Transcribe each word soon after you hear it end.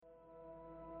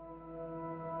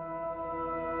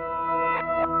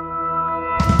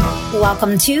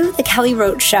Welcome to The Kelly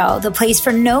Roach Show, the place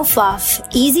for no fluff,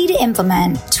 easy to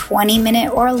implement,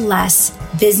 20-minute or less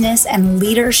business and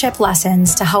leadership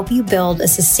lessons to help you build a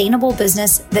sustainable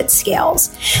business that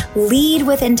scales, lead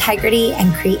with integrity,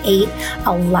 and create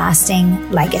a lasting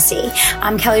legacy.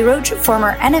 I'm Kelly Roach,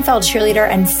 former NFL cheerleader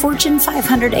and Fortune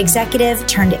 500 executive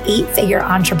turned 8-figure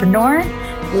entrepreneur.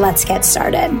 Let's get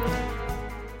started.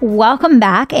 Welcome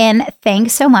back, and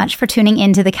thanks so much for tuning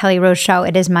into The Kelly Roach Show.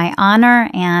 It is my honor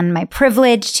and my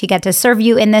privilege to get to serve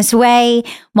you in this way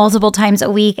multiple times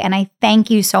a week, and I thank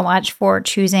you so much for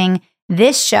choosing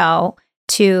this show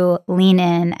to lean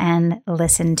in and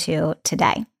listen to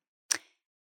today.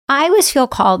 I was feeling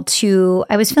called to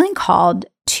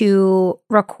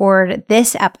record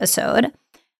this episode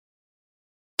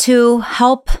to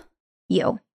help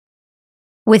you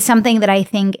with something that I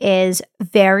think is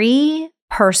very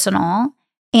personal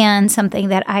and something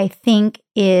that I think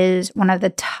is one of the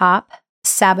top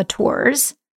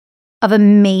saboteurs of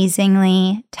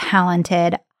amazingly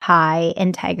talented, high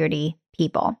integrity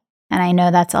people. And I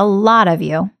know that's a lot of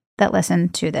you that listen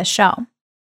to this show.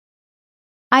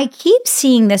 I keep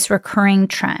seeing this recurring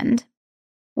trend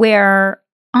where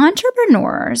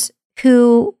entrepreneurs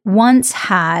who once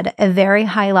had a very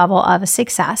high level of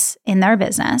success in their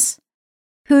business,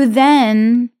 who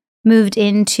then moved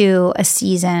into a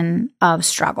season of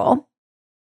struggle,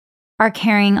 are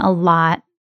carrying a lot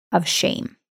of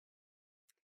shame.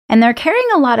 And they're carrying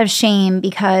a lot of shame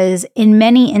because in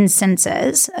many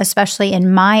instances, especially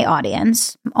in my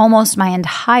audience, almost my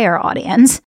entire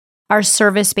audience, are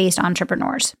service-based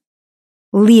entrepreneurs,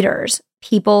 leaders,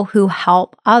 people who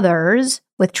help others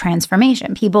with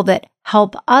transformation, people that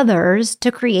help others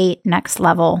to create next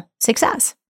level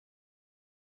success.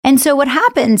 And so what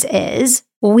happens is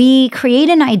we create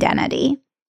an identity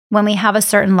when we have a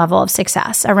certain level of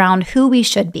success around who we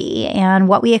should be and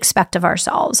what we expect of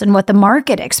ourselves and what the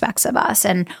market expects of us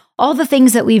and all the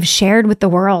things that we've shared with the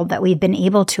world that we've been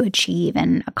able to achieve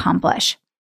and accomplish.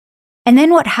 And then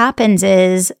what happens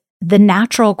is the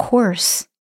natural course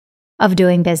of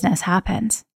doing business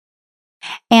happens.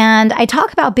 And I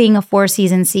talk about being a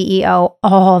 4-season CEO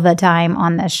all the time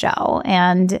on this show.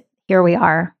 And here we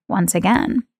are once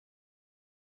again.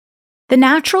 The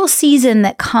natural season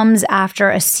that comes after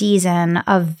a season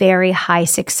of very high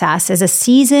success is a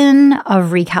season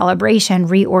of recalibration,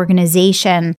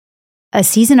 reorganization, a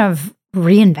season of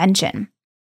reinvention.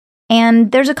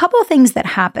 And there's a couple of things that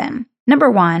happen. Number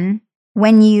one,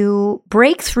 when you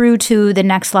break through to the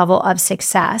next level of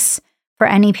success for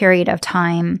any period of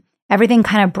time, everything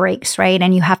kind of breaks, right?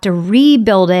 And you have to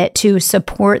rebuild it to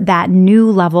support that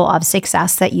new level of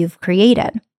success that you've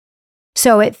created.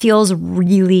 So it feels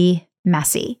really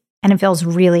messy and it feels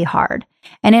really hard.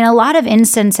 And in a lot of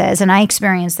instances, and I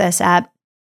experienced this at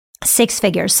 6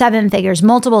 figures, 7 figures,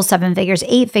 multiple 7 figures,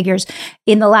 8 figures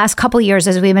in the last couple of years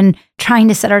as we've been trying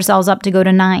to set ourselves up to go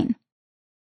to 9.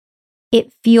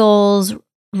 It feels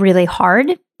really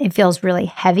hard. It feels really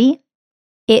heavy.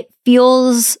 It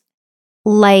feels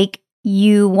like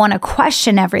you want to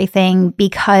question everything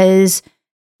because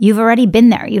you've already been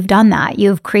there. You've done that.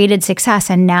 You've created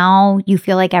success. And now you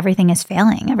feel like everything is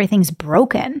failing. Everything's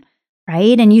broken,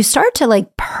 right? And you start to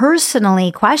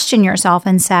personally question yourself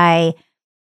and say,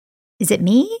 is it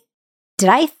me? Did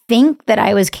I think that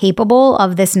I was capable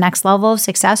of this next level of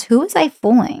success? Who was I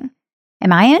fooling?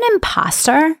 Am I an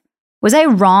imposter? Was I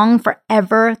wrong for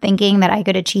ever thinking that I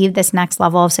could achieve this next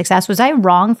level of success? Was I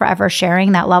wrong for ever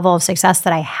sharing that level of success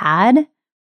that I had,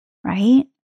 right?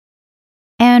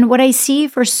 And what I see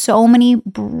for so many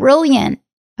brilliant,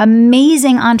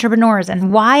 amazing entrepreneurs,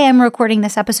 and why I'm recording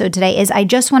this episode today is I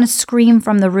just want to scream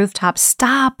from the rooftop,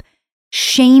 stop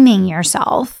shaming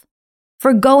yourself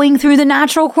for going through the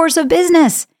natural course of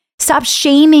business. Stop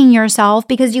shaming yourself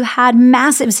because you had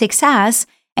massive success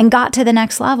and got to the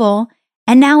next level,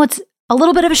 and now it's a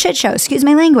little bit of a shit show, excuse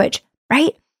my language,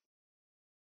 right?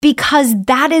 Because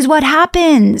that is what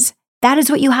happens. That is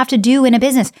what you have to do in a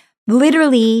business.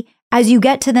 Literally, as you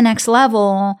get to the next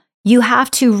level, you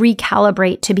have to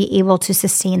recalibrate to be able to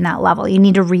sustain that level. You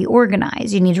need to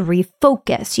reorganize. You need to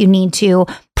refocus. You need to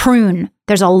prune.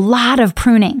 There's a lot of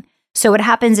pruning. So what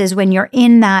happens is when you're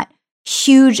in that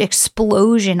huge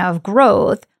explosion of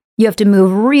growth, you have to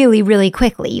move really, really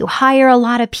quickly. You hire a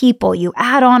lot of people. You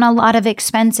add on a lot of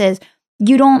expenses.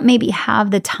 You don't maybe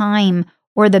have the time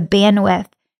or the bandwidth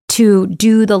to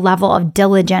do the level of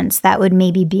diligence that would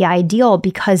maybe be ideal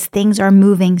because things are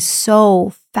moving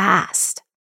so fast.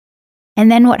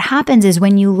 And then what happens is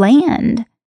when you land,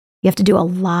 you have to do a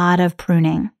lot of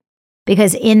pruning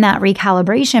because in that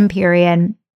recalibration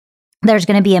period, there's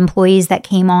going to be employees that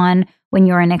came on when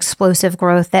you're in explosive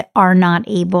growth that are not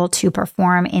able to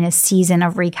perform in a season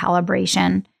of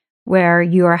recalibration where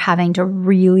you are having to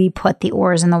really put the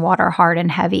oars in the water hard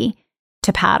and heavy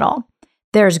to paddle.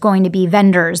 There's going to be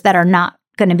vendors that are not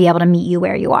going to be able to meet you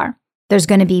where you are. There's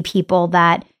going to be people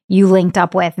that you linked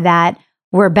up with that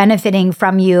were benefiting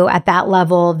from you at that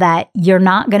level that you're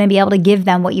not going to be able to give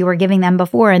them what you were giving them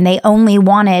before. And they only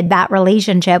wanted that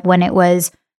relationship when it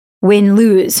was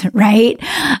win-lose, right?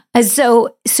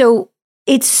 So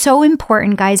it's so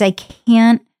important, guys. I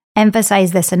can't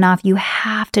emphasize this enough. You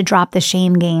have to drop the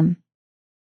shame game.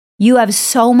 You have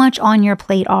so much on your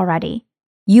plate already.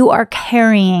 You are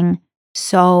carrying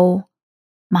so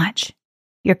much.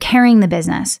 You're carrying the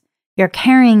business. You're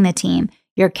carrying the team.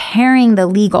 You're carrying the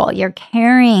legal. You're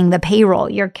carrying the payroll.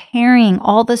 You're carrying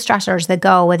all the stressors that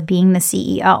go with being the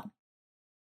CEO.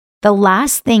 The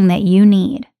last thing that you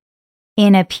need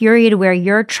in a period where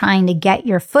you're trying to get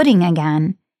your footing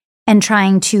again and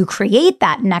trying to create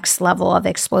that next level of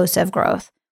explosive growth,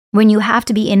 when you have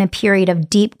to be in a period of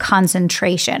deep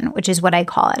concentration, which is what I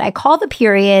call it. I call the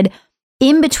period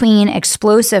in between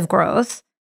explosive growth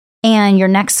and your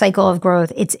next cycle of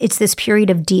growth, it's this period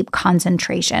of deep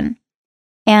concentration.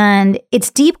 And it's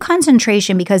deep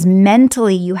concentration because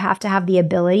mentally you have to have the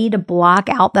ability to block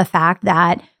out the fact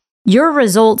that your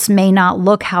results may not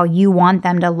look how you want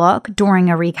them to look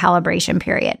during a recalibration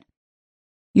period.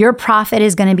 Your profit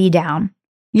is going to be down.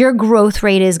 Your growth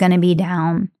rate is going to be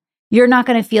down. You're not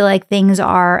going to feel like things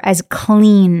are as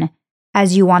clean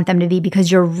as you want them to be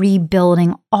because you're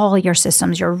rebuilding all your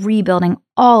systems. You're rebuilding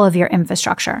all of your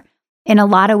infrastructure. In a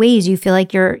lot of ways, you feel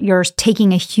like you're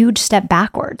taking a huge step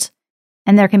backwards.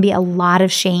 And there can be a lot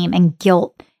of shame and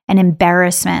guilt and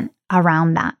embarrassment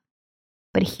around that.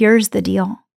 But here's the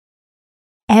deal.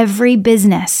 Every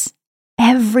business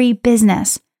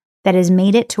that has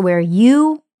made it to where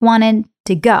you wanted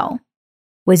to go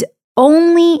was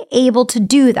only able to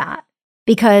do that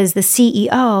because the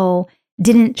CEO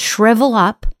didn't shrivel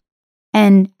up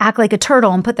and act like a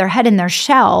turtle and put their head in their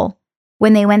shell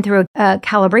when they went through a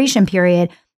calibration period.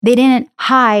 They didn't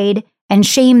hide and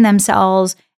shame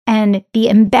themselves and be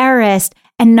embarrassed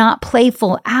and not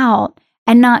playful out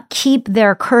and not keep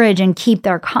their courage and keep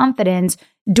their confidence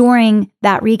during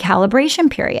that recalibration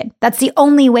period. That's the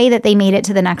only way that they made it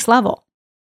to the next level.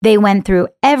 They went through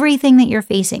everything that you're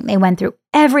facing. They went through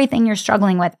everything you're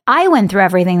struggling with. I went through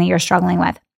everything that you're struggling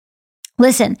with.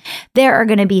 Listen, there are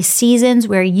going to be seasons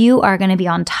where you are going to be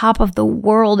on top of the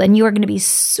world and you are going to be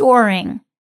soaring.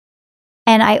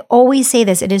 And I always say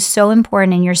this, it is so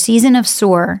important in your season of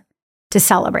soar to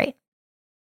celebrate,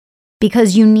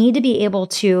 because you need to be able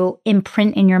to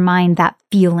imprint in your mind that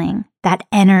feeling, that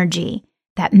energy,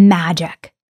 that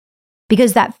magic.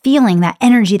 Because that feeling, that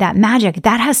energy, that magic,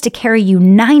 that has to carry you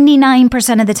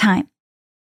 99% of the time.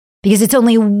 Because it's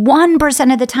only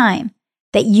 1% of the time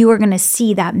that you are going to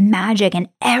see that magic and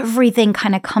everything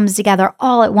kind of comes together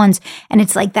all at once. And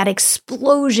it's like that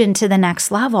explosion to the next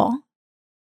level.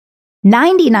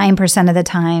 99% of the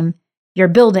time, you're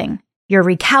building, you're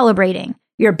recalibrating,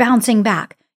 you're bouncing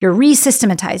back, you're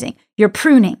resystematizing, you're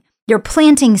pruning, you're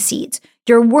planting seeds,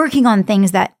 you're working on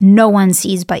things that no one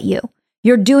sees but you.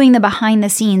 You're doing the behind the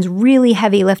scenes, really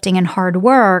heavy lifting and hard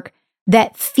work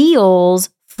that feels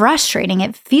frustrating.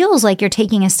 It feels like you're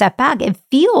taking a step back. It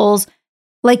feels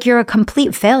like you're a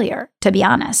complete failure, to be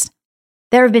honest.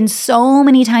 There have been so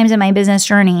many times in my business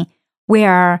journey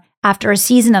where after a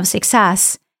season of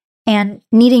success and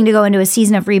needing to go into a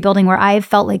season of rebuilding where I've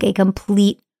felt like a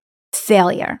complete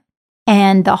failure.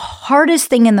 And the hardest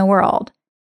thing in the world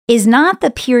is not the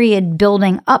period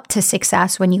building up to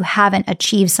success when you haven't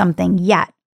achieved something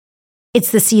yet.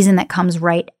 It's the season that comes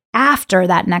right after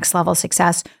that next level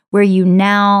success where you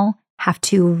now have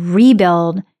to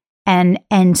rebuild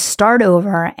and start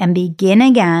over and begin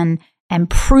again and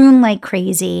prune like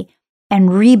crazy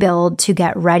and rebuild to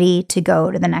get ready to go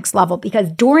to the next level.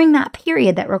 Because during that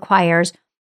period that requires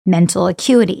mental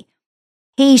acuity,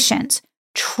 patience,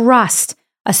 trust,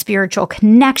 a spiritual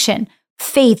connection,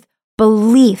 faith,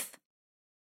 belief,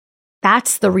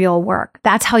 that's the real work.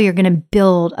 That's how you're going to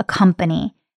build a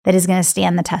company that is going to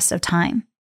stand the test of time.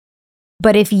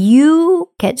 But if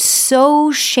you get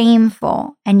so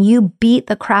shameful and you beat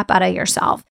the crap out of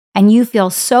yourself and you feel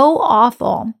so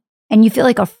awful and you feel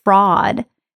like a fraud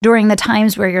during the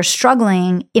times where you're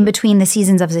struggling in between the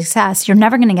seasons of success, you're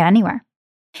never going to get anywhere.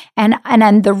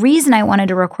 And the reason I wanted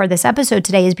to record this episode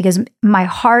today is because my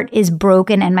heart is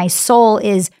broken and my soul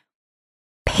is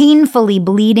painfully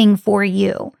bleeding for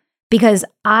you, because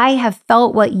I have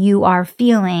felt what you are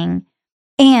feeling,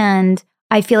 and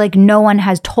I feel like no one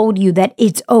has told you that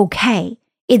it's okay.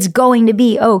 It's going to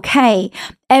be okay.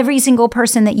 Every single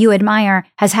person that you admire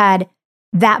has had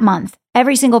that month.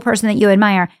 Every single person that you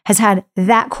admire has had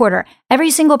that quarter.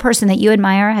 Every single person that you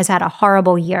admire has had a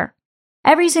horrible year.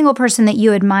 Every single person that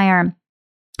you admire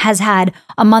has had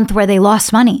a month where they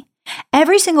lost money.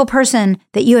 Every single person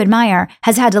that you admire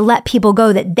has had to let people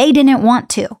go that they didn't want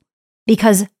to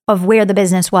because of where the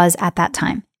business was at that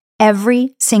time.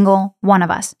 Every single one of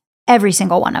us. Every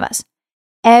single one of us.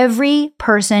 Every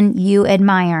person you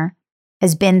admire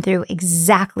has been through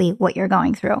exactly what you're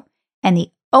going through. And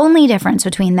the only difference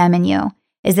between them and you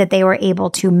is that they were able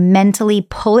to mentally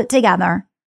pull it together,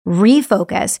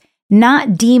 refocus,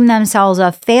 not deem themselves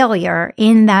a failure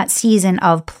in that season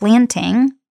of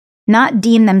planting, not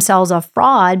deem themselves a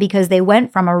fraud because they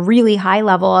went from a really high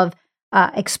level of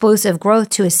explosive growth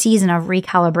to a season of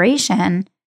recalibration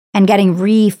and getting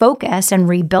refocused and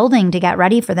rebuilding to get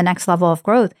ready for the next level of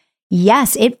growth.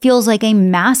 Yes, it feels like a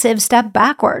massive step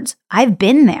backwards. I've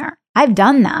been there. I've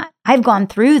done that. I've gone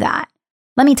through that.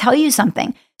 Let me tell you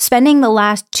something. Spending the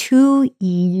last 2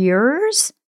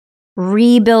 years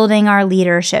rebuilding our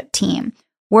leadership team,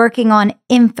 working on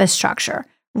infrastructure,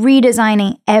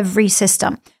 redesigning every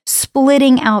system,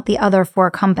 splitting out the other 4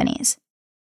 companies.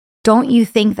 Don't you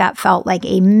think that felt like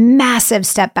a massive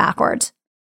step backwards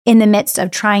in the midst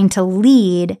of trying to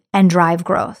lead and drive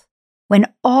growth, when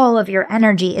all of your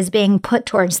energy is being put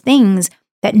towards things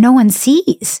that no one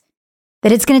sees,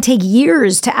 that it's going to take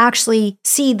years to actually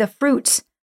see the fruits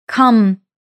come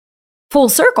full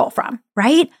circle from,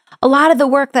 right? A lot of the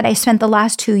work that I spent the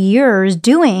last 2 years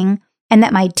doing and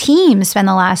that my team spent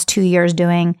the last 2 years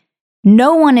doing,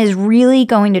 no one is really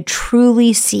going to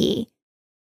truly see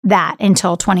that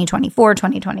until 2024,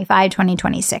 2025,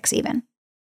 2026 even,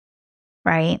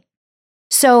 right?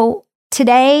 So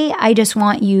today, I just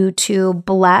want you to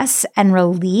bless and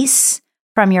release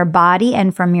from your body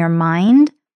and from your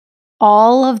mind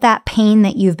all of that pain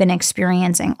that you've been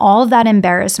experiencing, all of that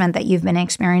embarrassment that you've been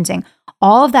experiencing,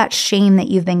 all of that shame that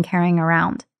you've been carrying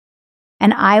around.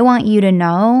 And I want you to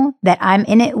know that I'm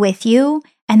in it with you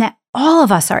and that all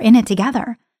of us are in it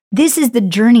together. This is the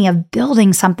journey of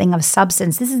building something of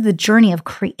substance. This is the journey of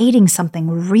creating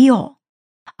something real.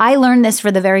 I learned this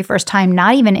for the very first time,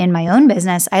 not even in my own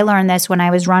business. I learned this when I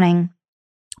was running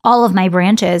all of my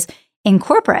branches in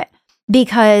corporate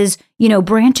because,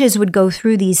 branches would go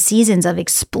through these seasons of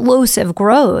explosive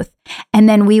growth, and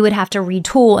then we would have to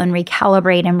retool and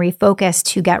recalibrate and refocus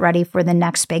to get ready for the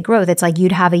next big growth. It's like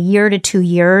you'd have a year to 2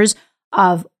 years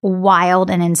of wild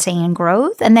and insane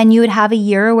growth, and then you would have a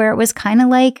year where it was kind of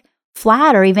like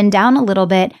flat or even down a little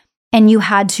bit, and you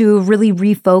had to really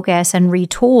refocus and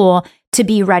retool to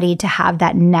be ready to have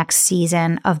that next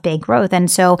season of big growth.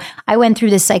 And so I went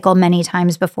through this cycle many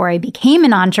times before I became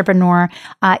an entrepreneur,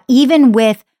 even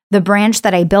with the branch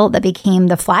that I built that became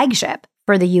the flagship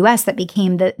for the US, that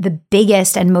became the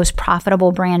biggest and most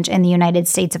profitable branch in the United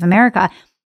States of America.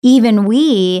 Even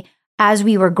we, as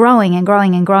we were growing and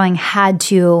growing and growing, had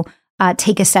to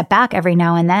take a step back every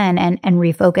now and then and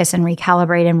refocus and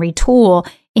recalibrate and retool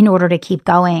in order to keep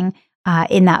going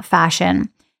in that fashion.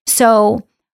 So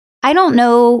I don't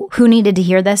know who needed to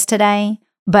hear this today,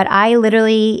 but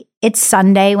it's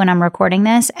Sunday when I'm recording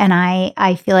this, and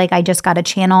I feel like I just got a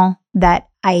channel that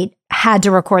I had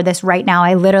to record this right now.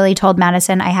 I literally told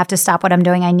Madison, I have to stop what I'm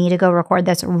doing. I need to go record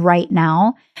this right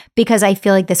now because I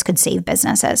feel like this could save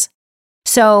businesses.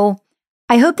 So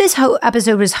I hope this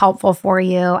episode was helpful for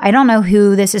you. I don't know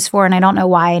who this is for, and I don't know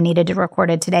why I needed to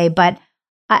record it today, but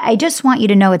I just want you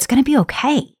to know it's going to be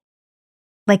okay.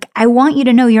 Like, I want you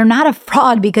to know you're not a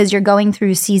fraud because you're going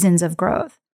through seasons of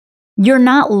growth. You're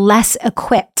not less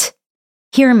equipped.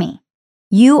 Hear me.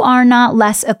 You are not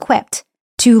less equipped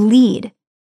to lead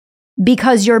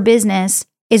because your business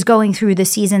is going through the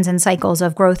seasons and cycles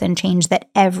of growth and change that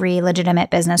every legitimate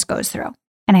business goes through.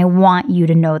 And I want you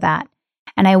to know that.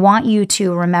 And I want you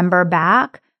to remember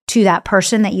back to that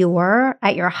person that you were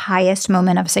at your highest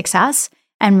moment of success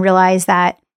and realize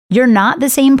that you're not the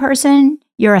same person.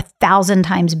 You're 1,000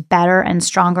 times better and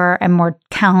stronger and more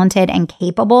talented and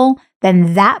capable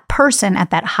than that person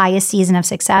at that highest season of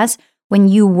success when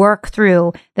you work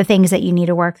through the things that you need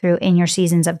to work through in your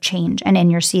seasons of change and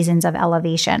in your seasons of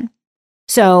elevation.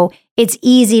 So it's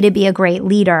easy to be a great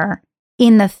leader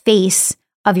in the face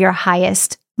of your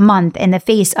highest month, in the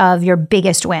face of your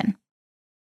biggest win.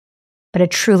 But a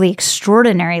truly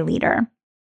extraordinary leader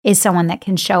is someone that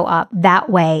can show up that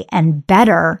way and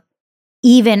better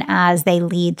even as they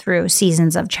lead through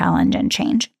seasons of challenge and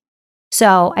change.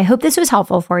 So I hope this was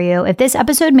helpful for you. If this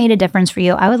episode made a difference for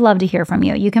you, I would love to hear from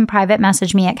you. You can private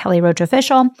message me at Kelly Roach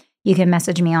Official. You can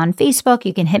message me on Facebook.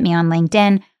 You can hit me on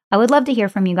LinkedIn. I would love to hear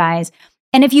from you guys.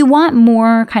 And if you want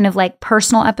more kind of like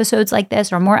personal episodes like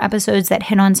this or more episodes that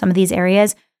hit on some of these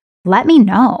areas, let me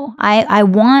know.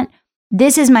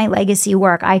 This is my legacy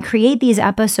work. I create these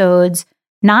episodes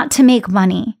not to make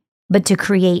money, but to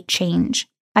create change.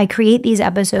 I create these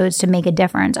episodes to make a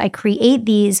difference. I create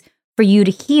these for you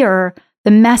to hear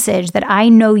the message that I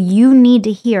know you need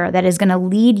to hear that is going to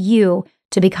lead you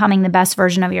to becoming the best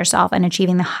version of yourself and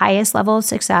achieving the highest level of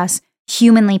success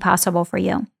humanly possible for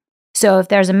you. So if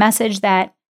there's a message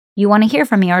that you want to hear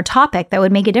from me or a topic that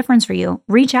would make a difference for you,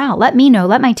 reach out, let me know,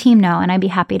 let my team know, and I'd be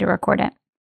happy to record it.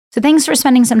 So thanks for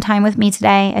spending some time with me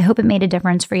today. I hope it made a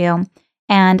difference for you.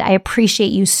 And I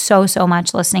appreciate you so, so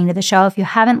much listening to the show. If you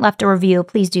haven't left a review,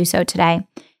 please do so today.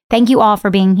 Thank you all for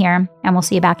being here, and we'll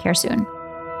see you back here soon.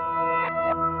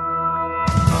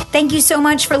 Thank you so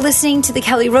much for listening to The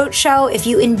Kelly Roach Show. If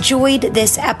you enjoyed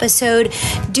this episode,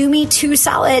 do me 2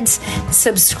 solids.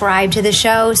 Subscribe to the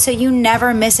show so you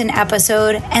never miss an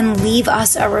episode, and leave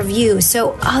us a review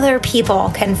so other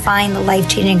people can find the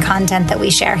life-changing content that we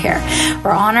share here.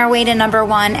 We're on our way to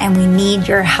 #1, and we need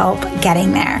your help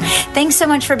getting there. Thanks so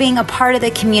much for being a part of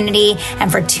the community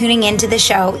and for tuning into the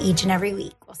show each and every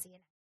week.